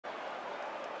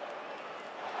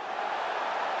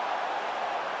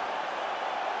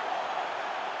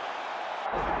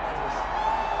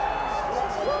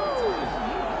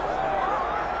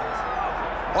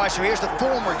All right, so here's the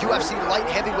former UFC light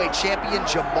heavyweight champion,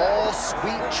 Jamahal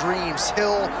Sweet Dreams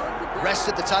Hill.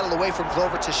 Wrested the title away from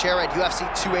Glover Teixeira at UFC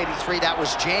 283. That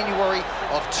was January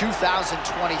of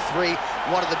 2023.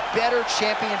 One of the better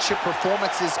championship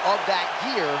performances of that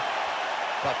year.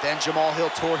 But then Jamahal Hill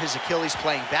tore his Achilles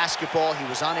playing basketball. He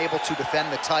was unable to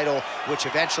defend the title, which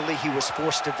eventually he was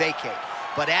forced to vacate.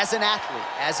 But as an athlete,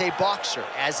 as a boxer,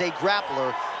 as a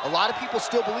grappler, a lot of people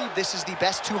still believe this is the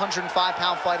best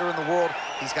 205-pound fighter in the world.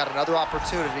 He's got another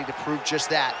opportunity to prove just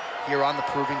that here on the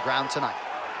Proving Ground tonight.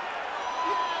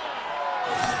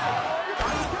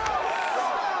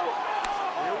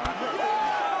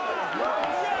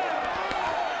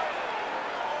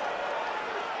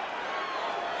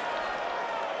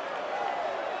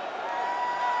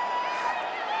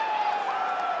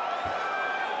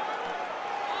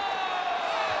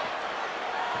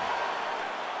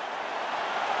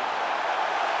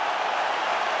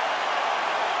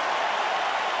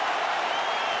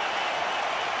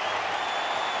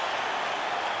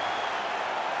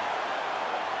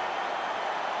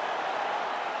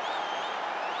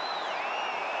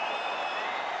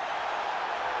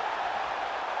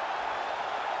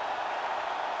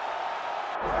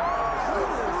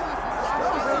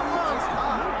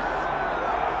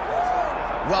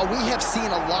 Well, we have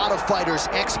seen a lot of fighters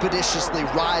expeditiously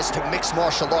rise to mixed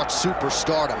martial arts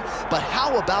superstardom. But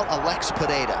how about Alex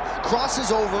Pereira?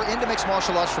 Crosses over into mixed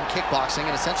martial arts from kickboxing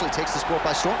and essentially takes the sport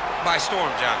by storm? By storm,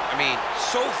 John. I mean,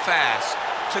 so fast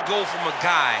to go from a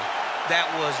guy that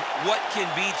was what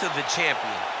can be to the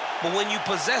champion. But when you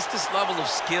possess this level of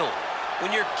skill,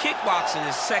 when your kickboxing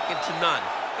is second to none,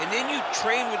 and then you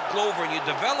train with Glover and you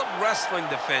develop wrestling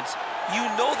defense, you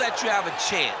know that you have a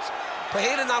chance.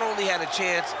 Pereira not only had a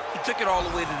chance, he took it all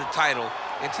the way to the title,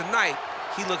 and tonight,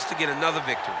 he looks to get another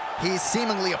victory. He's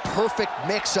seemingly a perfect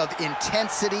mix of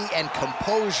intensity and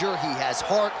composure. He has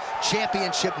heart,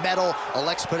 championship medal.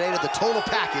 Alex Pereira, the total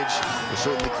package. We're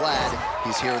certainly glad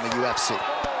he's here in the UFC.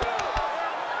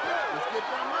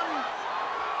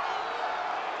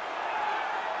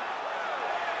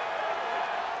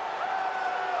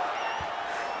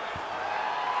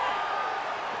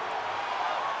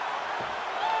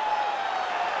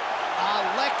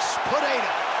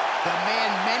 Pereira, the man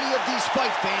many of these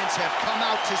fight fans have come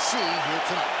out to see here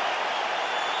tonight.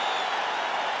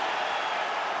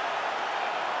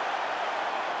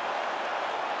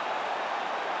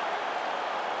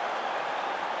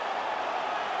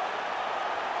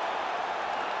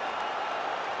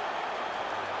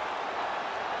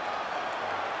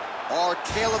 Our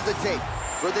tale of the tape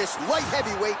for this light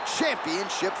heavyweight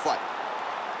championship fight.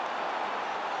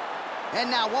 And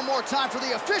now, one more time for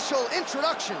the official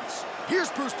introductions.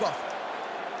 Here's Bruce Buffer.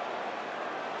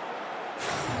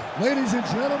 Ladies and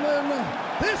gentlemen,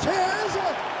 this is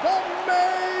the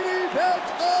main event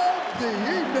of the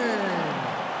evening.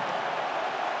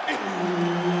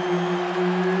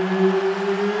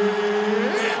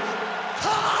 It's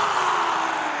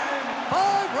time!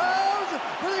 5 rounds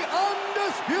for the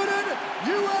undisputed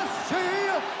UFC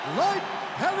Light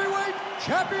Heavyweight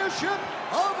Championship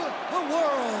of the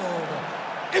world.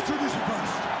 Introducing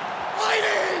first,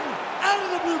 fighting out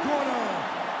of the blue corner,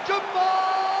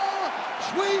 Jamahal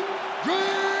Sweet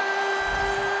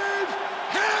Dreams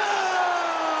Hill!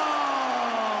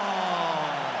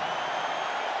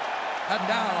 And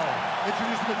now,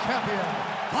 introducing the champion,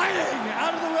 fighting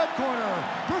out of the red corner,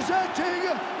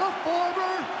 presenting the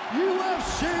former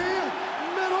UFC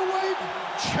middleweight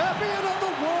champion of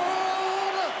the world,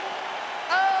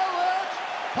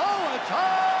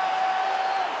 Pereira!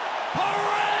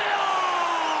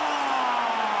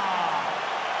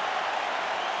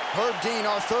 Herb Dean,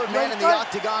 our third man in the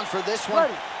octagon for this one.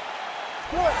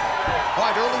 All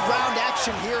right, early round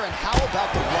action here, and how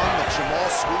about the run that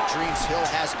Jamahal Sweet Dreams Hill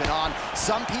has been on?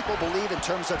 Some people believe in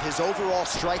terms of his overall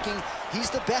striking, he's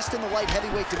the best in the light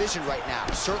heavyweight division right now.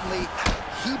 Certainly,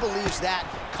 he believes that.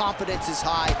 Confidence is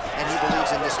high, and he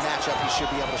believes in this matchup he should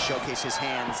be able to showcase his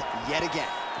hands yet again.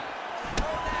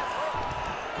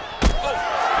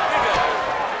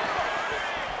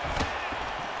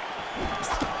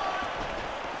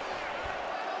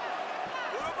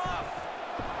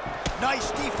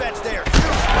 Nice defense there. He's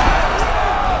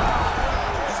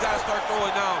got to start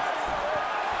throwing now.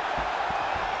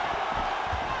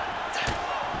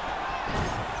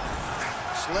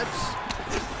 Slips.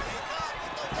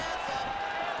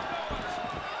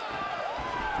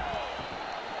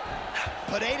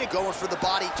 Pereira going for the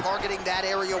body, targeting that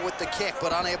area with the kick,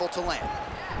 but unable to land.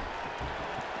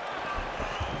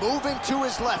 Moving to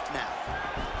his left now.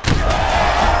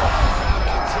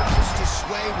 Continues to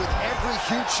sway with every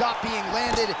huge shot being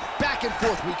landed. Back and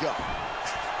forth we go.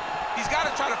 He's got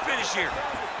to try to finish here.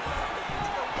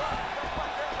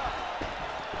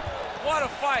 What a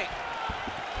fight.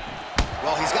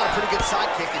 Well, he's got a pretty good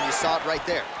sidekick, and you saw it right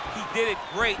there. He did it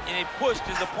great, and it pushed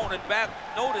his opponent back.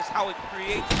 Notice how it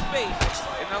creates space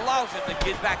and allows him to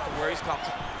get back to where he's coming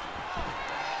from.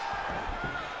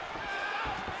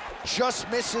 Just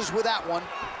misses with that one.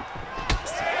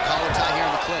 Collar tie here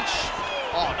in the clinch.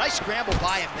 Oh, nice scramble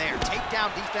by him there.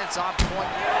 Takedown defense on point.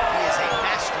 He is a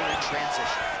master in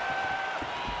transition.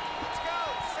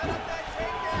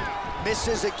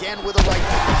 Misses again with a right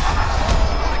hook.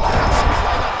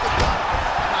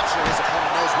 I'm not sure his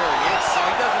opponent knows where he is. No,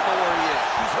 he doesn't know where he is.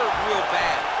 He's hurt real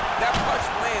bad. That punch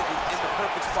landed in the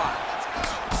perfect spot.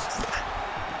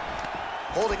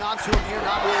 Holding on to him here,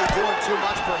 not really doing too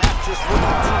much, perhaps just looking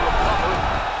to recover.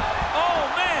 Oh,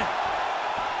 man!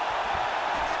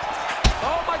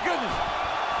 Oh, my goodness!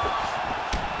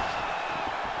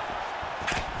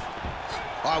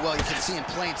 All right, well, you can see in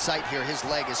plain sight here, his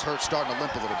leg is hurt, starting to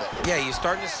limp a little bit. Yeah, you're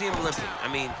starting to see him limping. I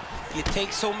mean, you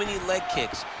take so many leg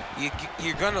kicks,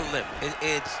 you're gonna limp.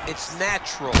 It's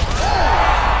natural. He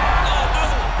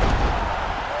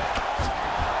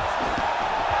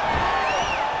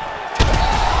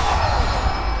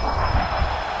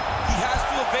has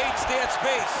to evade, stay at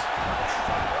space.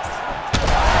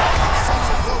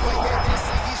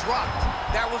 He's rocked.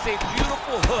 That was a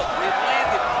beautiful hook. It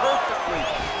landed perfectly,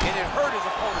 and it hurt his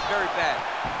opponent very bad.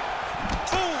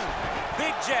 Boom!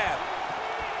 Big jab.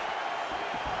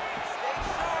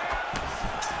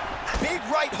 Big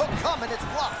right hook coming, it's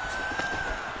blocked.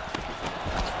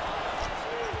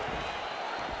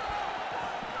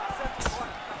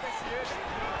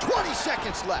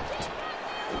 Seconds left.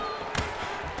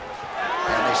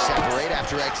 And they separate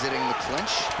after exiting the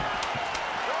clinch.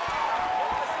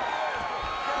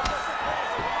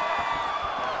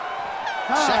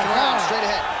 Second round, straight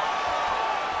ahead.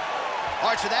 All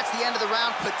right, so that's the end of the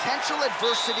round. Potential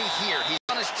adversity here. He's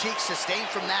on his cheek, sustained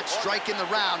from that strike in the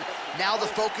round. Now the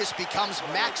focus becomes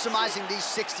maximizing these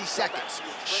 60 seconds,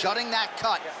 shutting that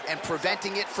cut and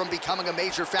preventing it from becoming a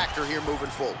major factor here moving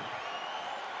forward.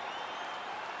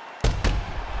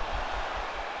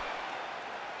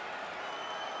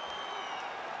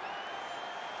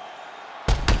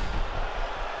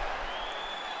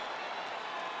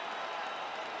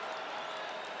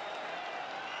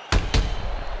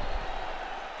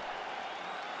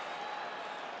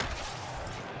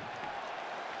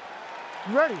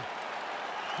 Ready.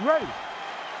 Ready.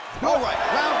 All right,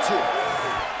 round two.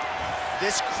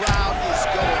 This crowd is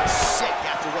going sick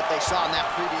after what they saw in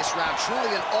that previous round.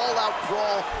 Truly an all-out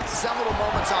brawl, several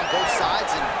moments on both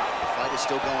sides, and the fight is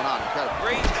still going on. Incredible.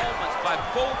 Great moments by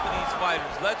both of these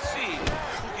fighters. Let's see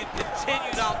who can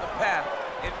continue down the path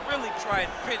and really try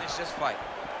and finish this fight.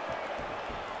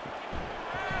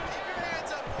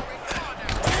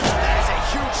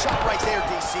 Shot right there,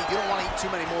 DC. You don't want to eat too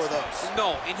many more of those.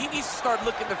 No, and he needs to start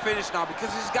looking to finish now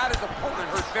because he's got his opponent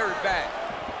hurt very bad.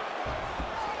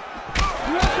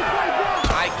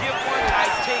 I give one, I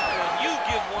take one. You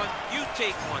give one, you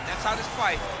take one. That's how this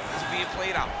fight is being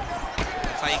played out.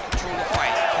 That's how you control the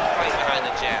fight. Keep fighting behind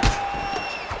the jab.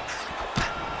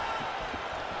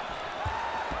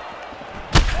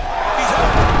 He's hurt.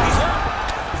 He's hurt.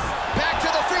 Back to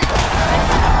the feet.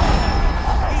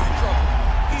 He's in trouble.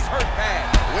 He's hurt bad.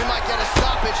 We might get a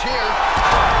stoppage here.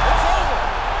 It's over.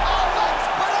 Oh,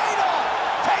 Pereira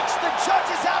takes the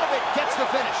judges out of it, gets the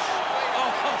finish.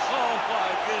 Oh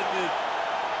my goodness.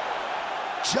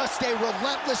 Just a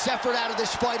relentless effort out of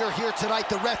this fighter here tonight.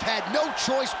 The ref had no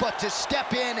choice but to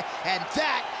step in, and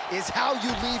that is how you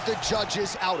leave the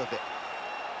judges out of it.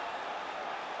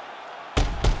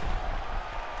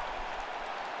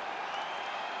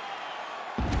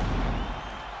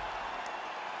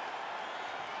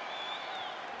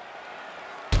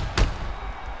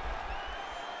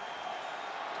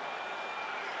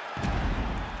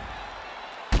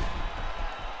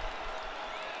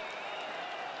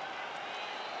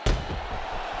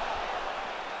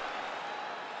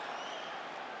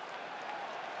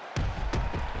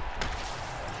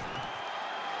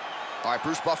 All right,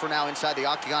 Bruce Buffer now inside the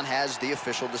octagon has the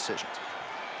official decision.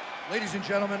 Ladies and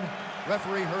gentlemen,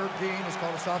 referee Herb Dean has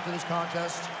called a stop to this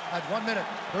contest at 1 minute,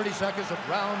 30 seconds of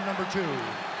round number 2.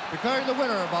 Declaring the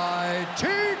winner by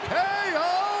TKO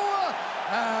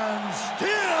and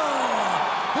still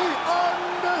the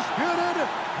undisputed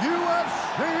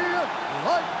UFC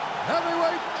light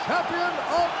heavyweight champion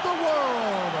of the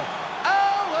world,